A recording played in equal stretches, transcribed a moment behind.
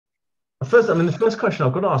First, I mean, the first question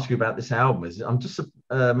I've got to ask you about this album is, I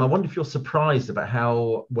wonder if you're surprised about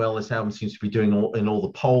how well this album seems to be doing in all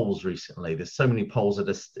the polls recently. There's so many polls that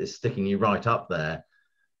is sticking you right up there.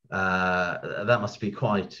 That must be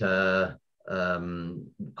quite welcome,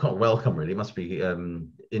 really. It must be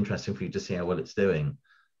interesting for you to see how well it's doing.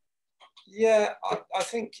 Yeah, I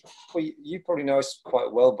think well, you probably know us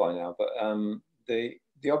quite well by now, but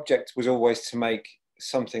the object was always to make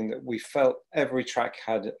something that we felt every track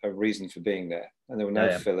had a reason for being there, and there were no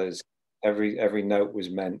Yeah, fillers. Every note was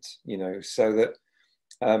meant, so that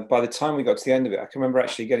by the time we got to the end of it, I can remember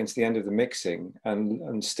actually getting to the end of the mixing,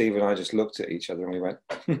 and Steve and I just looked at each other and we went,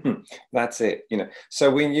 "That's it," So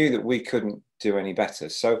we knew that we couldn't do any better.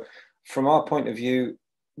 So from our point of view,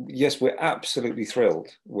 yes, we're absolutely thrilled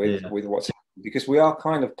with yeah, what's happened, because we are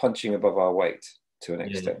kind of punching above our weight to an yeah.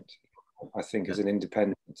 extent. I think Yeah. as an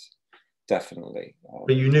independent, definitely.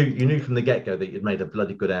 But you knew from the get go that you'd made a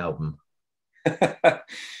bloody good album.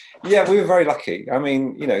 Yeah, we were very lucky. I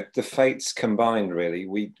mean, the fates combined, really.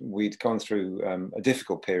 We'd gone through a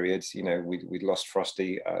difficult period. We'd lost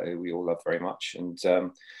Frosty, who we all love very much,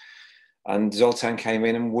 and Zoltan came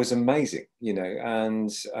in and was amazing.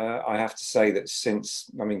 And I have to say that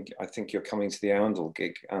I mean, I think you're coming to the Oundle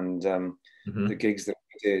gig, and the Hmm. gigs that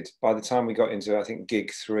we did. By the time we got into, I think,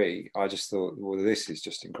 gig 3, I just thought, well, this is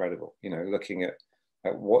just incredible. Looking at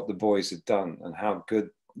what the boys had done and how good.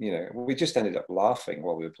 We just ended up laughing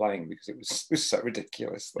while we were playing because it was so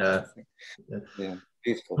ridiculous, the whole Yeah. thing. Yeah. Yeah, I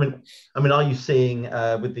beautiful. mean, are you seeing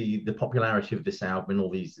with the popularity of this album and all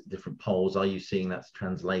these different polls, are you seeing that's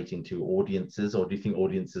translating to audiences, or do you think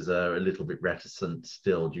audiences are a little bit reticent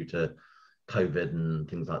still due to COVID and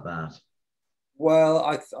things like that? Well,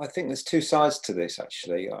 I think there's two sides to this,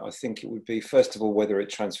 actually. I think it would be, first of all, whether it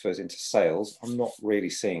transfers into sales. I'm not really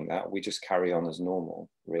seeing that. We just carry on as normal,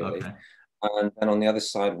 really. Okay. And then on the other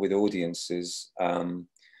side, with audiences,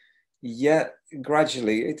 yeah,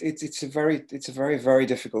 gradually, it's a very, very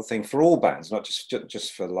difficult thing for all bands, not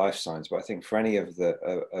just for Lifesigns, but I think for any of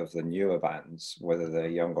the newer bands, whether they're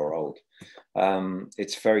young or old,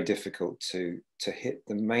 it's very difficult to hit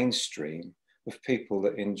the mainstream of people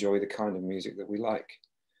that enjoy the kind of music that we like.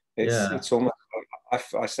 Yeah. It's almost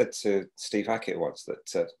I said to Steve Hackett once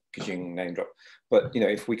that Kajing name drop, but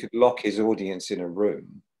if we could lock his audience in a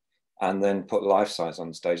room and then put Life Size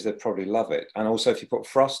on stage, they'd probably love it. And also, if you put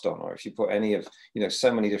Frost on, or if you put any of,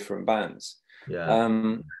 so many different bands, Yeah.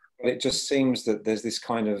 um, but it just seems that there's this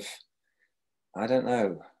kind of, I don't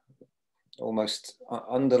know, almost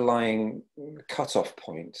underlying cutoff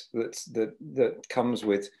point that comes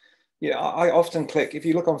with. Yeah, I often click. If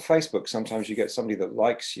you look on Facebook, sometimes you get somebody that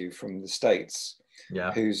likes you from the States,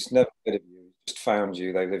 Yeah. who's never heard of you, just found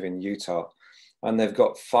you. They live in Utah, and they've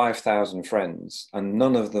got 5,000 friends, and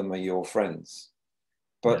none of them are your friends.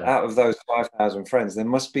 But Yeah. out of those 5,000 friends, there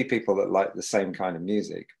must be people that like the same kind of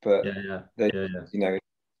music, but Yeah. Yeah. they, Yeah. Yeah.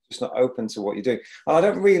 just not open to what you're doing. And I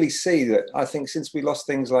don't really see that. I think since we lost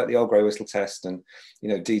things like the Old Grey Whistle Test, and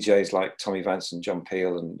DJs like Tommy Vance and John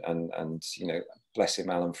Peel, and bless him,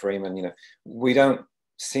 Alan Freeman, we don't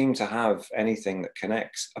seem to have anything that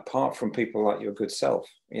connects apart from people like your good self.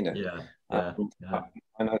 Yeah. And Yeah. I Yeah.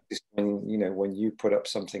 I noticed when you put up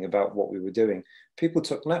something about what we were doing, people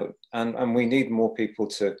took note, and we need more people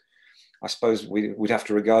to. I suppose we'd have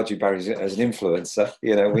to regard you, Barry, as an influencer.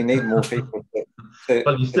 We need more people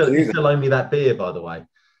Well, you to still you do that. still owe me that beer, by the way.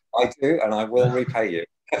 I do, and I will repay you.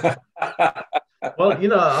 Well,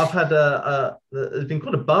 I've had there's been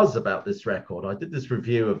quite a buzz about this record. I did this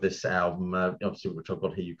review of this album, obviously, which I've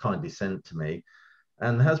got here. You kindly sent to me,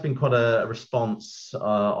 and there has been quite a response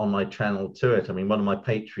on my channel to it. I mean, one of my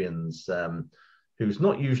Patreons, who's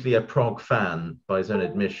not usually a prog fan by his own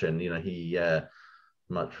admission, he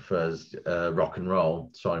much prefers rock and roll.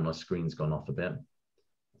 Sorry, my screen's gone off a bit.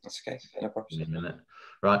 That's okay, no Give me problems. a minute.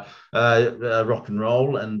 Right, rock and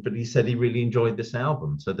roll, but he said he really enjoyed this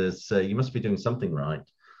album. So there's you must be doing something right.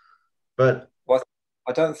 But Well,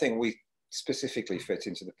 I don't think we specifically fit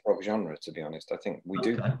into the prog genre, to be honest. I think we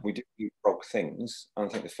do okay, we do prog things. I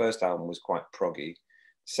think the first album was quite proggy. The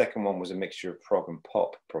second one was a mixture of prog and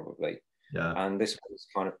pop, probably, yeah, and this was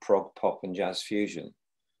kind of prog, pop, and jazz fusion.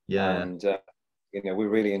 yeah, And we're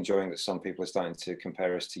really enjoying that some people are starting to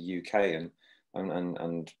compare us to UK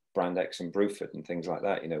and Brand X and Bruford and things like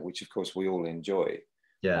that. Which of course we all enjoy.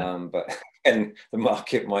 yeah. But and the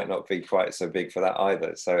market might not be quite so big for that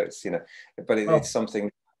either. So it's but it's Well,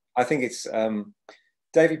 something. I think it's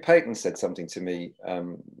David Payton said something to me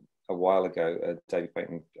a while ago. David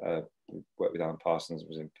Payton worked with Alan Parsons,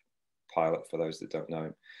 was in Pilot, for those that don't know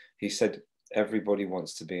him. He said everybody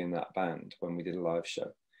wants to be in that band when we did a live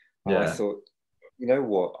show, and I yeah, thought, you know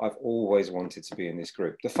what, I've always wanted to be in this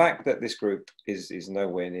group. The fact that this group is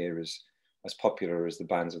nowhere near as popular as the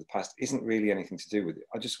bands of the past isn't really anything to do with it.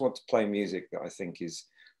 I just want to play music that I think is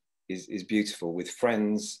beautiful with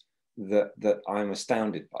friends that I'm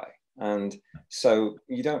astounded by. And so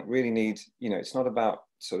you don't really need, you know, it's not about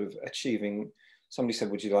sort of achieving. Somebody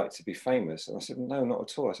said, would you like to be famous? And I said, no, not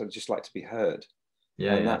at all. I said, I'd just like to be heard.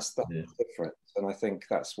 Yeah, And yeah, that's different. And I think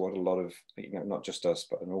that's what a lot of, you know, not just us,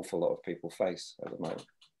 but an awful lot of people face at the moment.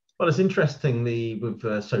 Well, it's interesting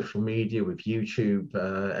with social media, with YouTube,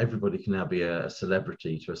 everybody can now be a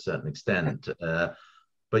celebrity to a certain extent.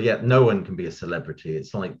 But yet no one can be a celebrity.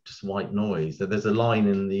 It's like just white noise. There's a line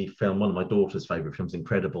in the film, one of my daughter's favorite films,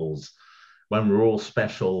 Incredibles, when we're all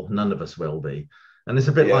special, none of us will be. And it's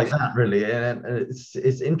a bit like that, really. And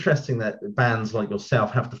it's interesting that bands like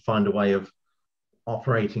yourself have to find a way of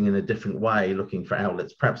operating in a different way, looking for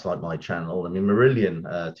outlets, perhaps like my channel. I mean,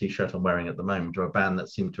 Marillion t-shirt I'm wearing at the moment are a band that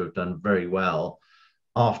seem to have done very well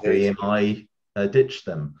after EMI ditched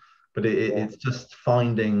them. But it's just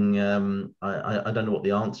finding, I don't know what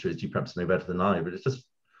the answer is, you perhaps know better than I, but it's just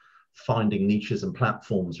finding niches and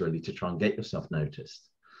platforms really to try and get yourself noticed.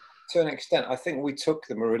 To an extent, I think we took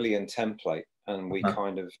the Marillion template and we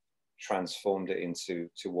kind of transformed it into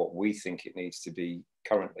what we think it needs to be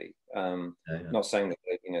currently. Not saying that,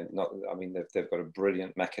 you know, I mean, they've got a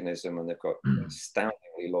brilliant mechanism and they've got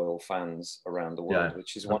astoundingly loyal fans around the world,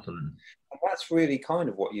 which is one. And that's really kind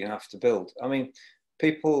of what you have to build. I mean,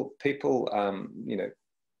 people, you know,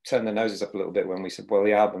 turn their noses up a little bit when we said, well,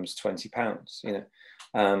 the album's £20, you know,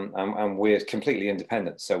 and we're completely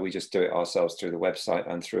independent. So we just do it ourselves through the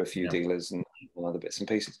website and through a few dealers and other bits and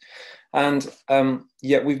pieces. And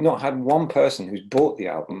yet we've not had one person who's bought the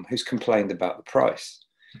album who's complained about the price,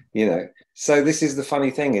 you know. So this is the funny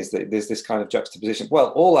thing, is that there's this kind of juxtaposition. Well,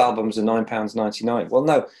 all albums are £9.99. Well,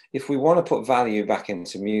 no, if we want to put value back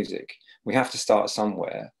into music, we have to start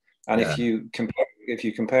somewhere. And if you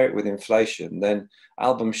compare it with inflation, then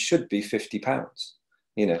albums should be £50,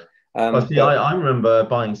 you know. Well, see, I remember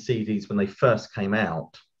buying CDs when they first came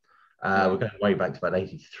out. We're going way back to about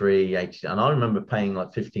 83, 80, and I remember paying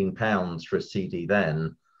like £15 for a CD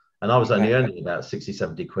then, and I was only earning about 60,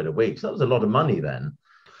 70 quid a week. So that was a lot of money then.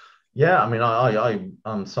 Yeah, I mean,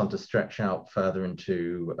 I'm starting to stretch out further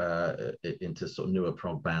into sort of newer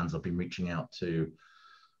prog bands. I've been reaching out to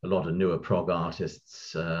a lot of newer prog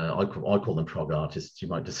artists. I call them prog artists. You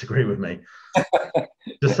might disagree with me.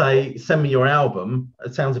 To say, send me your album.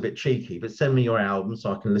 It sounds a bit cheeky, but send me your album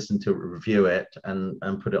so I can listen to it, review it, and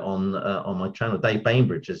put it on my channel. Dave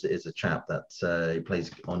Bainbridge is a chap that he plays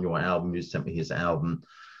on your album. He sent me his album,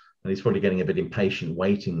 and he's probably getting a bit impatient,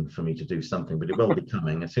 waiting for me to do something. But it will be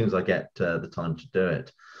coming as soon as I get the time to do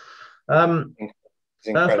it. It's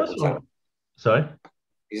incredible. Sorry.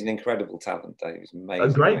 He's an incredible talent, Dave. He's amazing.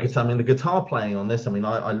 A great guitar. I mean, the guitar playing on this, I mean,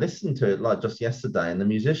 I listened to it like just yesterday, and the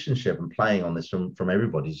musicianship and playing on this from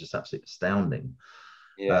everybody is just absolutely astounding.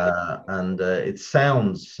 And it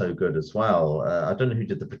sounds so good as well. I don't know who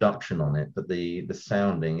did the production on it, but the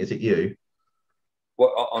sounding, is it you?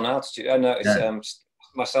 Well, on Altitude? Oh, no, it's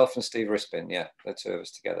myself and Steve Rispin. Yeah, the two of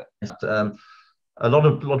us together. A lot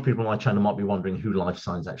of people on my channel might be wondering who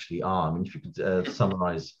Lifesigns actually are. I mean, if you could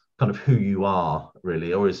summarize kind of who you are,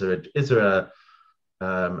 really, or is there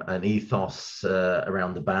an ethos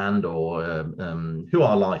around the band, or who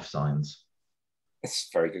are Lifesigns? It's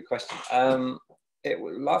a very good question.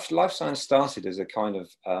 Lifesigns started as a kind of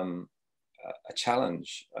a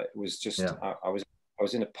challenge. It was just I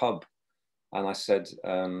was in a pub, and I said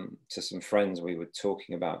to some friends, we were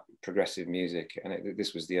talking about progressive music, and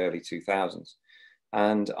this was the early 2000s.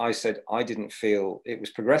 And I said, I didn't feel it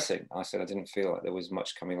was progressing. I said, I didn't feel like there was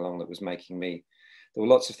much coming along that was making me, there were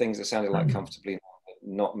lots of things that sounded like comfortably,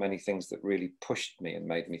 not many things that really pushed me and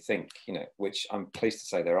made me think, you know, which I'm pleased to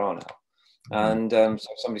say there are now. And so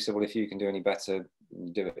somebody said, well, if you can do any better,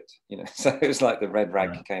 do it, you know. So it was like the red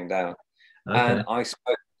rag came down. And I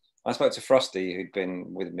spoke to Frosty, who'd been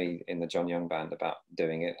with me in the John Young band, about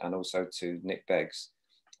doing it, and also to Nick Beggs,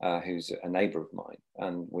 who's a neighbour of mine,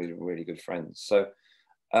 and we're really good friends. So,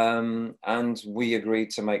 and we agreed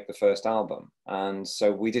to make the first album. And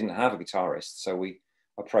so we didn't have a guitarist. So we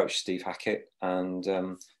approached Steve Hackett,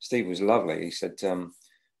 and Steve was lovely. He said,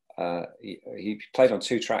 he played on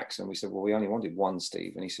 2 tracks, and we said, well, we only wanted 1,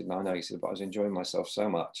 Steve. And he said, no, he said, but I was enjoying myself so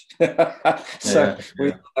much. That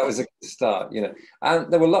was a good start, you know. And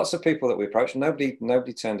there were lots of people that we approached.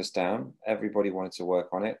 Nobody turned us down. Everybody wanted to work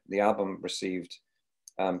on it. The album received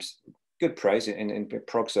good praise in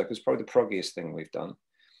prog circles, probably the proggiest thing we've done.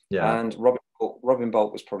 And Robert Robin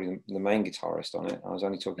Bolt was probably the main guitarist on it. I was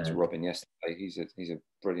only talking to Yeah. Robin yesterday. He's a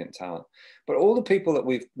brilliant talent. But all the people that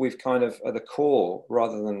we've kind of at the core,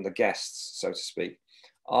 rather than the guests, so to speak,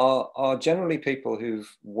 are generally people who've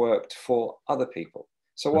worked for other people.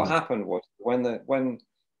 So what happened was when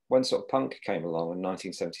sort of punk came along in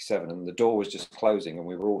 1977, and the door was just closing, and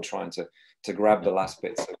we were all trying to grab the last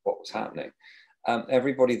bits of what was happening.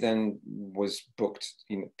 Everybody then was booked,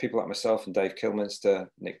 people like myself and Dave Kilminster,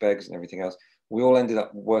 Nick Beggs and everything else. We all ended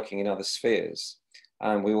up working in other spheres,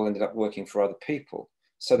 and we all ended up working for other people.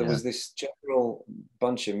 So there was this general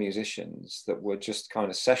bunch of musicians that were just kind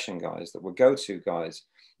of session guys, that were go-to guys.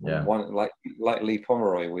 Yeah. One like Lee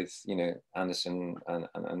Pomeroy with Anderson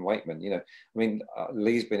and Wakeman. I mean,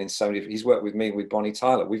 Lee's been in so many. He's worked with me with Bonnie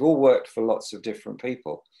Tyler. We've all worked for lots of different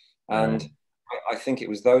people, and I think it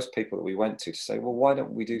was those people that we went to say, well, why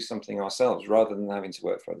don't we do something ourselves rather than having to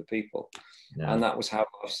work for other people? Yeah. And that was how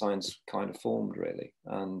Lifesigns kind of formed, really.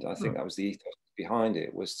 And I think that was the ethos behind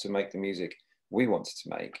it, was to make the music we wanted to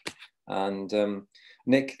make. And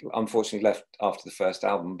Nick unfortunately left after the first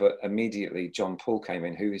album, but immediately John Paul came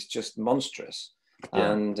in, who is just monstrous.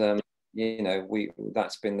 Yeah. And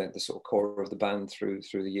that's been the sort of core of the band through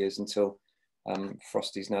the years until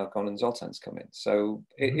Frosty's now gone and Zoltan's come in. So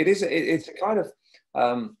it's a kind of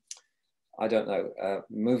I don't know,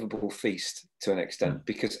 movable feast to an extent,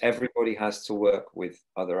 because everybody has to work with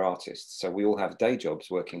other artists. So we all have day jobs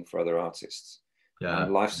working for other artists. Yeah.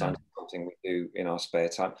 And Lifesigns is something we do in our spare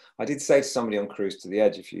time. I did say to somebody on Cruise to the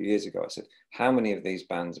Edge a few years ago, I said, how many of these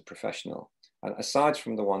bands are professional? And aside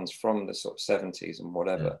from the ones from the sort of 70s and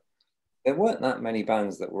whatever, there weren't that many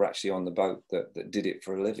bands that were actually on the boat that did it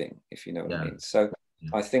for a living, if you know what I mean. So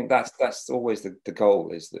I think that's always the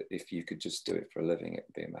goal, is that if you could just do it for a living, it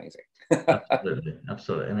would be amazing.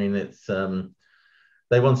 Absolutely. I mean, it's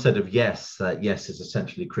they once said of Yes that Yes is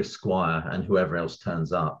essentially Chris Squire and whoever else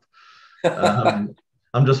turns up.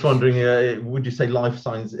 I'm just wondering, would you say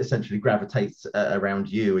Lifesigns essentially gravitates around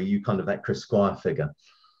you? Are you kind of that Chris Squire figure?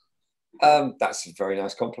 That's a very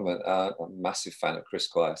nice compliment. I'm a massive fan of Chris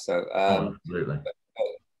Squire. So absolutely.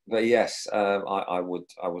 But yes, I would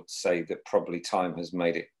say that probably time has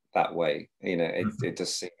made it that way. It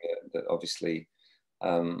does seem that obviously,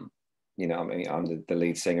 I mean, I'm the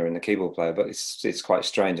lead singer and the keyboard player, but it's quite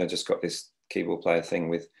strange. I just got this keyboard player thing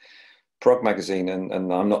with Prog magazine, and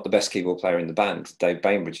I'm not the best keyboard player in the band. Dave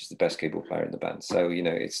Bainbridge is the best keyboard player in the band. So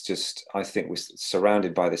it's just, I think we're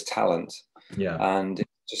surrounded by this talent. Yeah. And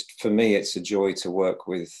just for me, it's a joy to work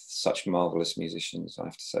with such marvelous musicians. I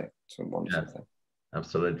have to say, it's a wonderful thing.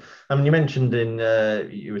 Absolutely. I mean, you mentioned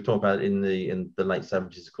you were talking about in the late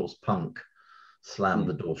 70s, of course, punk slammed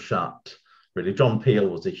the door shut. Really, John Peel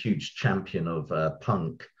was a huge champion of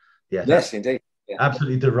punk. Yes, indeed. Yeah.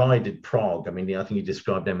 Absolutely derided prog. I mean, I think he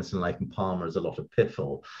described Emerson, Lake and Palmer as a lot of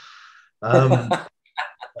piffle. What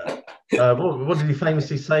did he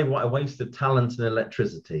famously say? What a waste of talent and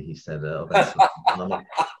electricity, he said.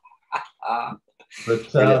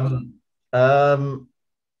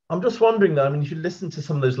 I'm just wondering, though, I mean, if you listen to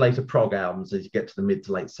some of those later prog albums as you get to the mid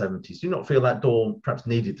to late 70s, do you not feel that door perhaps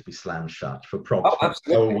needed to be slammed shut for prog to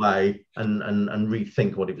go away and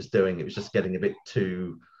rethink what it was doing? It was just getting a bit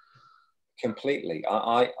too... Completely.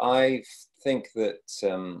 I think that,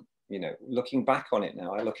 looking back on it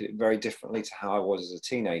now, I look at it very differently to how I was as a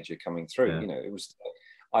teenager coming through. Yeah.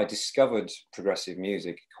 I discovered progressive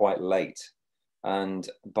music quite late. And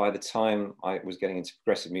by the time I was getting into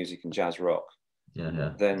progressive music and jazz rock,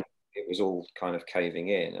 then it was all kind of caving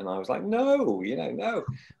in. And I was like, no.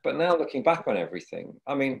 But now looking back on everything,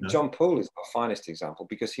 I mean, John Paul is the finest example,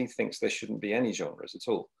 because he thinks there shouldn't be any genres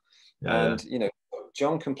at all.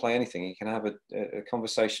 John can play anything. He can have a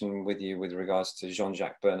conversation with you with regards to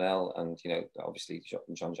Jean-Jacques Burnel, and obviously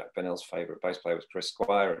Jean-Jacques Burnel's favorite bass player was Chris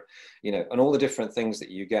Squire, and all the different things that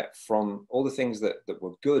you get from all the things that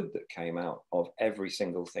were good that came out of every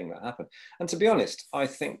single thing that happened. And to be honest, I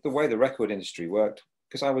think the way the record industry worked,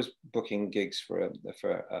 because I was booking gigs for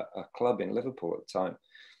a club in Liverpool at the time,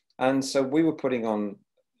 and so we were putting on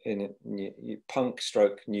punk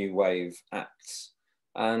stroke new wave acts.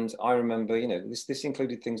 And I remember, this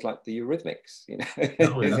included things like the Eurythmics,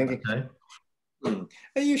 thinking,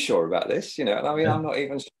 are you sure about this? And I mean, I'm not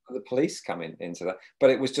even sure the Police come into that, but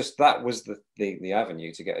it was just, that was the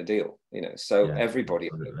avenue to get a deal, so everybody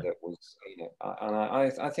that was, and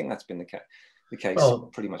I think that's been the case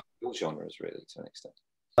pretty much all genres, really, to an extent.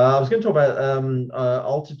 I was going to talk about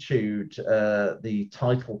Altitude, the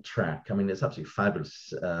title track. I mean, it's absolutely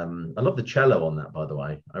fabulous. I love the cello on that, by the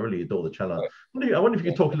way. I really adore the cello. I wonder if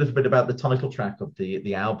you could talk a little bit about the title track of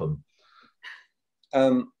the album.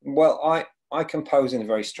 Well, I compose in a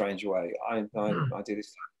very strange way. I do this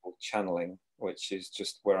thing called channeling, which is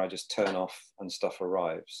just where I just turn off and stuff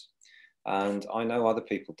arrives. And I know other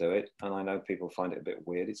people do it, and I know people find it a bit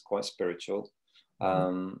weird. It's quite spiritual,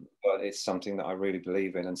 but it's something that I really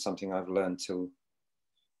believe in, and something I've learned to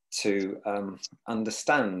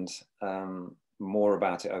understand more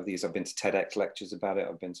about it over the years. I've been to TEDx lectures about it.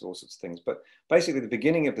 I've been to all sorts of things. But basically, the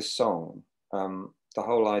beginning of the song, the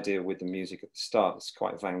whole idea with the music at the start, it's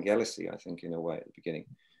quite Vangelis-y, I think, in a way, at the beginning,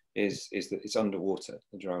 is that it's underwater.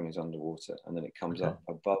 The drone is underwater, and then it comes up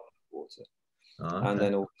above the water. And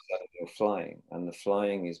then all of a sudden you're flying, and the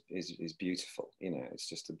flying is beautiful. You know, it's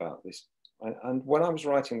just about this. And when I was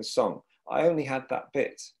writing the song, I only had that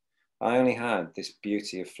bit. I only had this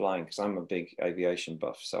beauty of flying because I'm a big aviation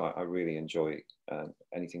buff, so I really enjoy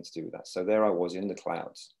anything to do with that. So there I was in the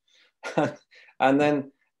clouds, and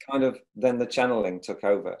then then the channeling took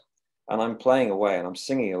over, and I'm playing away and I'm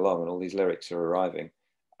singing along, and all these lyrics are arriving,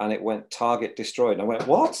 and it went target destroyed. And I went,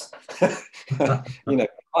 what? You know,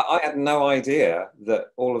 I had no idea that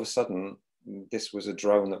all of a sudden this was a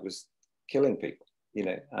drone that was killing people. You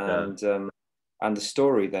know, and the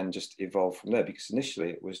story then just evolved from there, because initially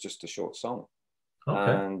it was just a short song.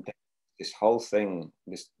 And this whole thing,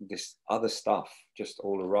 this other stuff just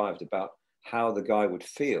all arrived about how the guy would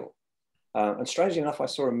feel. And strangely enough, I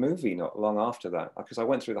saw a movie not long after that, because I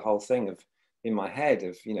went through the whole thing of, in my head,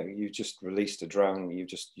 of, you know, you just released a drone, you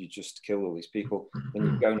just killed all these people, then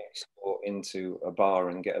you go next door into a bar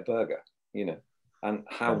and get a burger, you know, and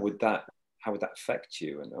how would that affect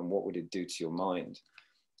you, and what would it do to your mind?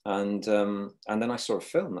 And then I saw a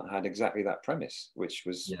film that had exactly that premise, which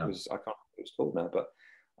was I can't remember what it was called now, but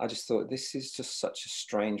I just thought, this is just such a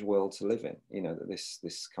strange world to live in, you know, that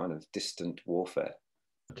this kind of distant warfare.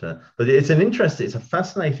 But it's a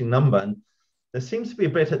fascinating number, and there seems to be a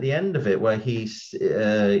bit at the end of it where he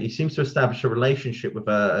seems to establish a relationship with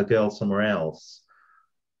a girl somewhere else.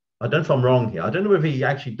 I don't know if I'm wrong here. I don't know if he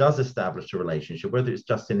actually does establish a relationship, whether it's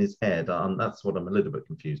just in his head. That's what I'm a little bit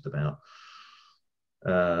confused about.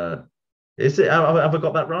 Is it? Have I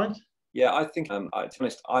got that right? Yeah, I think, to be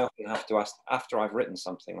honest, I often have to ask, after I've written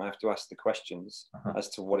something, I have to ask the questions as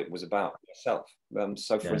to what it was about myself.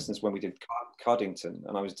 So, for instance, when we did Cardington,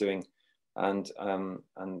 and I was doing, and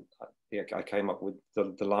I came up with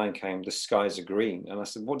the line came, "The skies are green," and I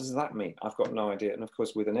said, "What does that mean?" I've got no idea. And of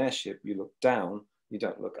course, with an airship, you look down, you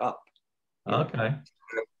don't look up. Okay.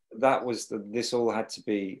 That was this all had to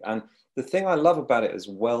be, and the thing I love about it as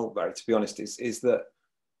well, Barry, to be honest, is that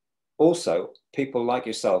also people like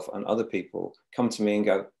yourself and other people come to me and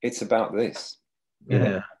go, "It's about this." You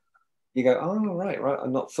know? You go, "Oh, right. I've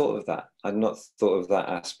not thought of that. I've not thought of that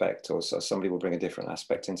aspect," or so somebody will bring a different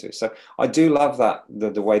aspect into it. So I do love that,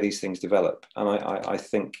 the way these things develop. And I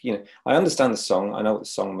think, you know, I understand the song. I know what the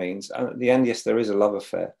song means. And at the end, yes, there is a love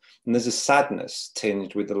affair. And there's a sadness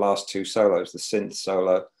tinged with the last two solos, the synth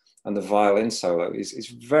solo and the violin solo is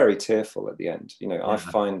very tearful at the end. You know, I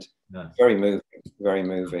find very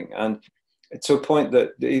moving. And to a point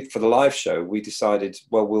that for the live show, we decided,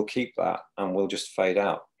 well, we'll keep that and we'll just fade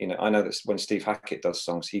out. You know, I know that when Steve Hackett does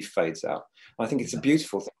songs, he fades out. I think it's a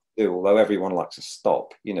beautiful thing to do, although everyone likes to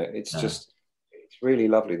stop. You know, it's just, it's really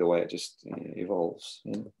lovely the way it just evolves.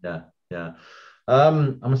 You know? I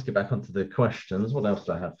must get back onto the questions. What else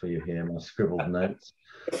do I have for you here? My scribbled notes.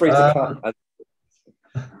 Feel free to cut.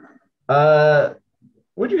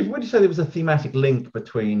 Would you say there was a thematic link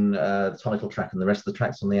between the title track and the rest of the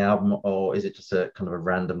tracks on the album, or is it just a kind of a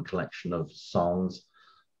random collection of songs?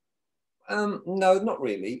 No, not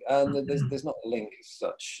really. There's not a link as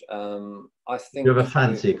such. I think You have a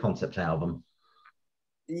fancy concept album.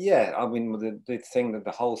 Yeah, I mean,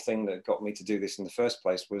 the whole thing that got me to do this in the first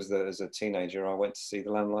place was that as a teenager, I went to see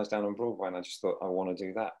The Land Lies Down on Broadway, and I just thought, I want to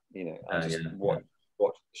do that. You know, I just watched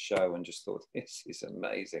the show and just thought, this is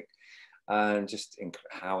amazing. And just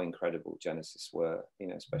how incredible Genesis were, you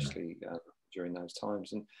know, especially during those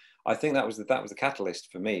times. And I think that was the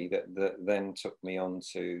catalyst for me that then took me on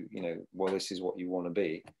to, you know, well, this is what you want to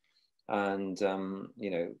be. And you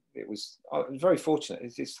know, I was very fortunate.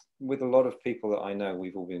 It's with a lot of people that I know,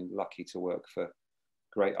 we've all been lucky to work for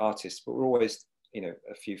great artists, but we're always, you know,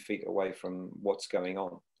 a few feet away from what's going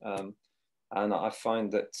on. And I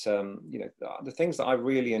find that, you know, the things that I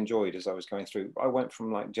really enjoyed as I was going through, I went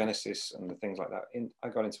from like Genesis and the things like that. I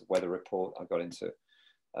got into Weather Report. I got into,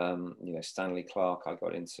 you know, Stanley Clarke. I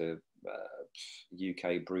got into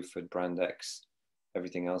UK, Bruford, Brand X,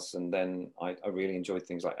 everything else. And then I really enjoyed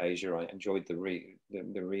things like Asia. I enjoyed the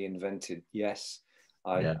reinvented Yes.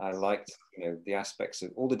 I liked, you know, the aspects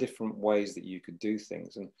of all the different ways that you could do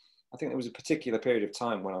things. And I think there was a particular period of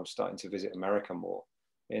time when I was starting to visit America more,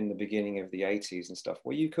 in the beginning of the 80s and stuff,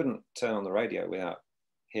 where you couldn't turn on the radio without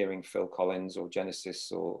hearing Phil Collins or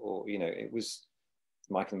Genesis or you know, it was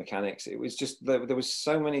Michael and the Mechanics. It was just, there was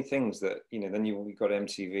so many things that, you know, then you got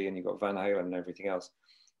MTV and you got Van Halen and everything else.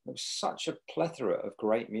 There was such a plethora of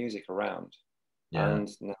great music around. Yeah. And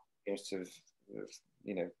now it seems to have,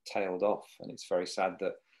 you know, tailed off. And it's very sad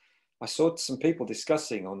that I saw some people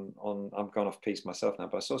discussing on I'm gone off piece myself now,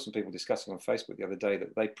 but I saw some people discussing on Facebook the other day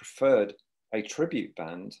that they preferred a tribute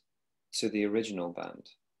band to the original band.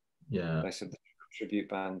 Yeah. They said the tribute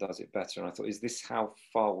band does it better. And I thought, is this how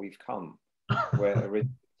far we've come? Where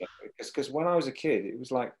because when I was a kid, it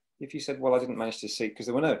was like, if you said, well, I didn't manage to see, because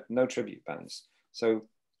there were no tribute bands. So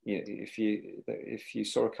you know, if you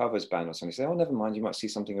saw a covers band or something, you say, oh, never mind, you might see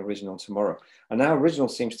something original tomorrow. And now original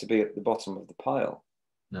seems to be at the bottom of the pile.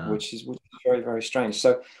 No. which is very, very strange.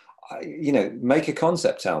 So, you know, make a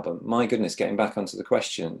concept album. My goodness, getting back onto the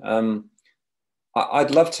question.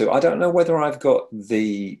 I'd love to. I don't know whether I've got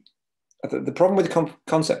the problem with the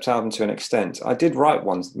concept album to an extent. I did write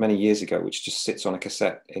one many years ago, which just sits on a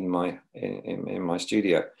cassette in my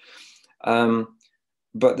studio.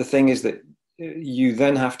 But the thing is that you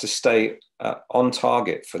then have to stay on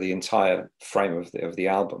target for the entire frame of the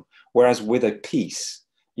album. Whereas with a piece,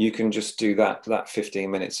 you can just do that 15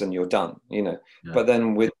 minutes and you're done, you know. Yeah. But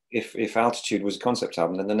then with if Altitude was a concept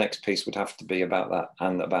album, then the next piece would have to be about that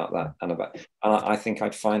and about that and about. And I think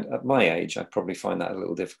I'd find, at my age, I'd probably find that a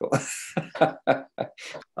little difficult.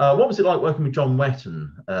 What was it like working with John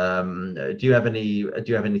Wetton? Do you have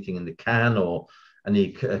anything in the can, or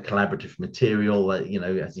any collaborative material that, you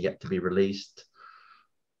know, has yet to be released?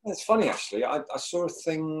 It's funny, actually. I saw a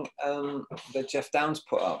thing that Jeff Downes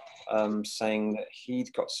put up saying that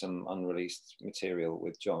he'd got some unreleased material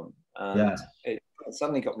with John. And it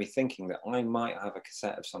suddenly got me thinking that I might have a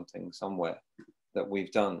cassette of something somewhere that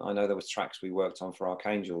we've done. I know there was tracks we worked on for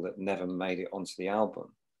Archangel that never made it onto the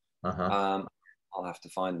album. I'll have to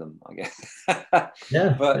find them, I guess.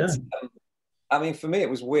 But I mean, for me, it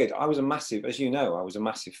was weird. I was a massive, as you know, I was a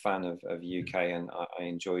massive fan of UK, and I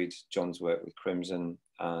enjoyed John's work with Crimson,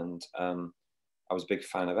 and I was a big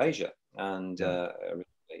fan of Asia, and originally.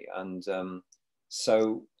 And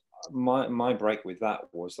so my break with that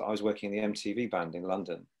was that I was working in the MTV band in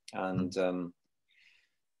London, and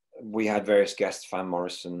we had various guests, Van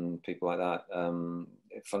Morrison, people like that.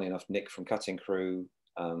 Funny enough, Nick from Cutting Crew,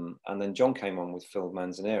 and then John came on with Phil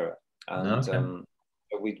Manzanera, and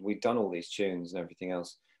we'd done all these tunes and everything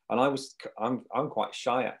else. And I'm quite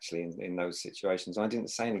shy, actually, in those situations. I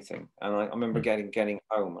didn't say anything. And I remember getting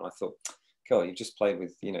home, and I thought, God, you've just played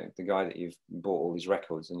with, you know, the guy that you've bought all these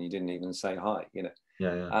records, and you didn't even say hi, you know.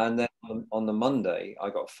 And then on the Monday, I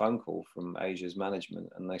got a phone call from Asia's management,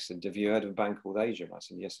 and they said, have you heard of a band called Asia? And I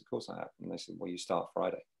said, yes, of course I have. And they said, well, you start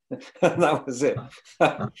Friday. And that was it.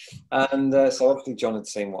 And so obviously John had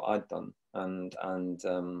seen what I'd done, and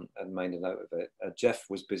made a note of it. Jeff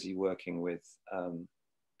was busy working with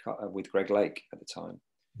Greg Lake at the time.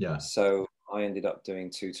 So I ended up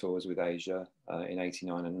doing 2 tours with Asia in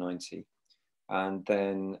 89 and 90. And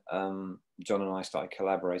then John and I started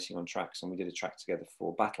collaborating on tracks, and we did a track together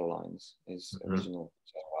for Battle Lines, his original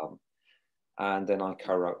album. And then I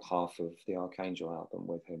co-wrote half of the Archangel album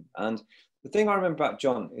with him. And the thing I remember about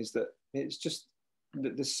John is that it's just,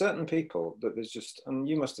 there's certain people that there's just, and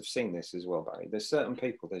you must have seen this as well, Barry, there's certain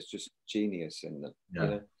people, there's just genius in them, you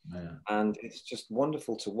know? And it's just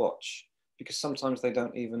wonderful to watch, because sometimes they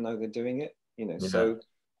don't even know they're doing it, you know? So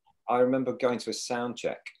I remember going to a sound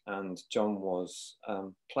check, and John was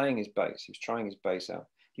playing his bass. He was trying his bass out.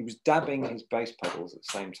 He was dabbing his bass pedals at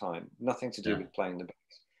the same time, nothing to do with playing the bass.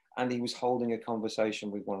 And he was holding a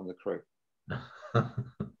conversation with one of the crew.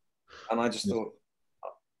 And I just thought,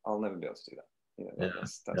 I'll never be able to do that. You know,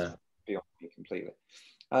 that's beyond me completely.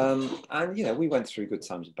 And, you know, we went through good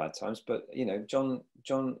times and bad times, but, you know, John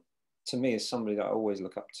to me is somebody that I always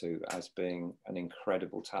look up to as being an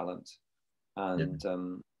incredible talent. And,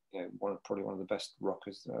 you know, probably one of the best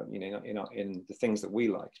rockers, you know, in the things that we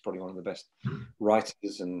like. He's probably one of the best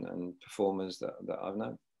writers and performers that I've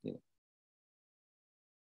known. You know.